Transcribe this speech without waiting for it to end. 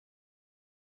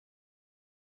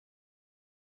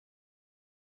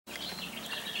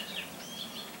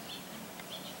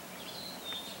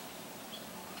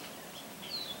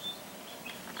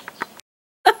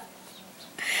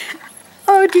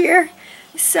dear.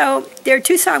 So there are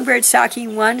two songbirds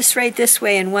talking. One is straight this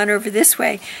way and one over this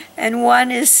way. And one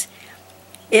is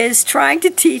trying to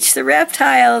teach the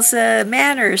reptiles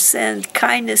manners and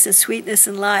kindness and sweetness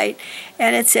and light.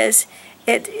 And it says,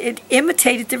 it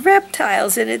imitated the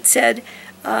reptiles, and it said,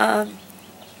 Becker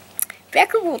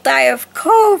will die of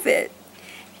COVID.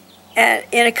 And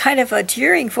in a kind of a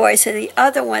jeering voice, and the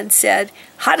other one said,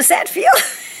 how does that feel?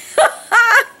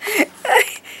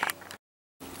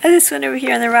 And this one over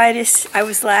here on the right I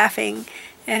was laughing,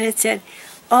 and it said,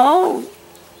 oh,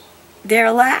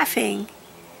 they're laughing.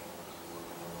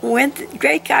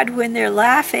 Great God, when they're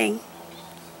laughing,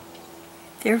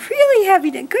 they're really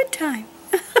having a good time.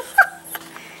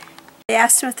 I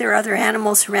asked them if there are other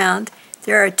animals around.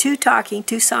 There are two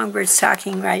songbirds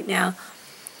talking right now.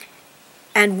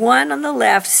 And one on the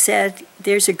left said,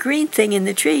 there's a green thing in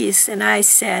the trees. And I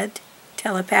said,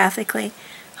 telepathically,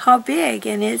 how big?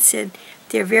 And it said,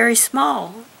 they're very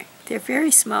small. They're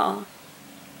very small.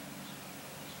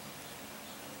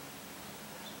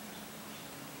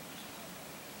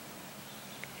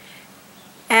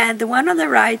 And the one on the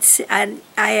right, and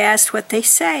I asked what they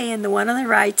say, and the one on the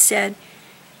right said,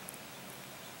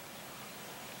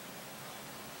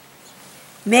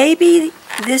 maybe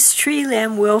this tree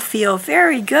limb will feel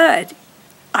very good.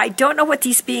 I don't know what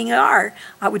these beings are.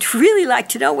 I would really like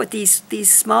to know what these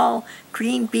small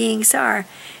green beings are.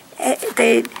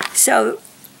 So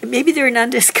maybe they're an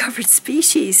undiscovered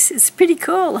species. It's pretty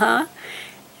cool, huh?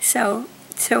 So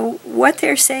what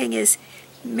they're saying is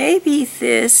maybe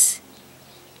this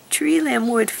tree limb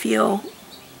would feel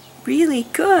really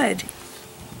good.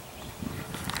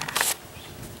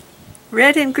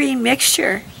 Red and green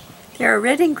mixture. They're a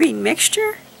red and green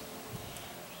mixture?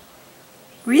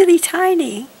 Really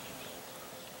tiny.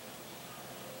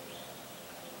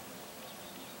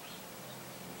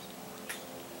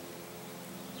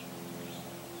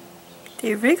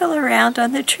 They wriggle around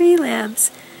on the tree limbs.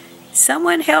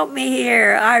 Someone help me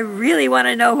here. I really want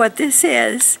to know what this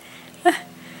is.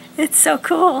 It's so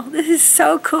cool. This is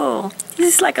so cool.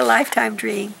 This is like a lifetime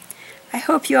dream. I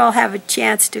hope you all have a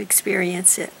chance to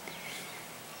experience it.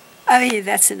 I mean,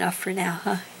 that's enough for now,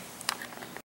 huh?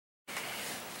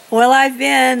 Well, I've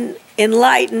been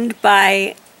enlightened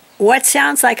by what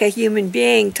sounds like a human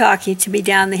being talking to me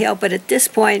down the hill, but at this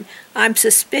point, I'm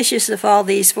suspicious of all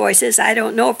these voices. I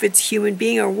don't know if it's a human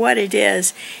being or what it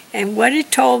is. And what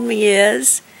it told me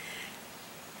is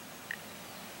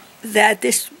that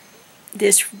this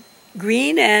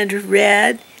green and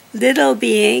red little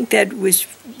being that was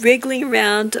wriggling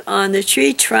around on the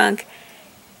tree trunk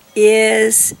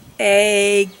is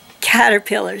a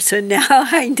caterpillar. So now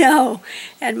I know,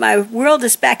 and my world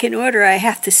is back in order, I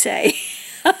have to say.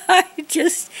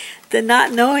 The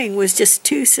not knowing was just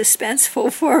too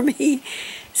suspenseful for me.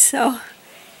 So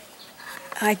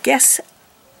I guess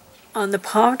on the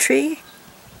palm tree,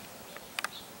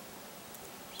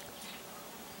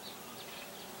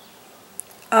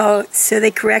 oh, so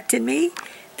they corrected me.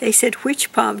 They said,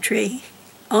 which palm tree?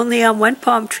 Only on one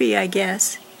palm tree, I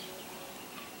guess.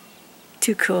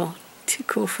 Too cool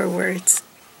for words.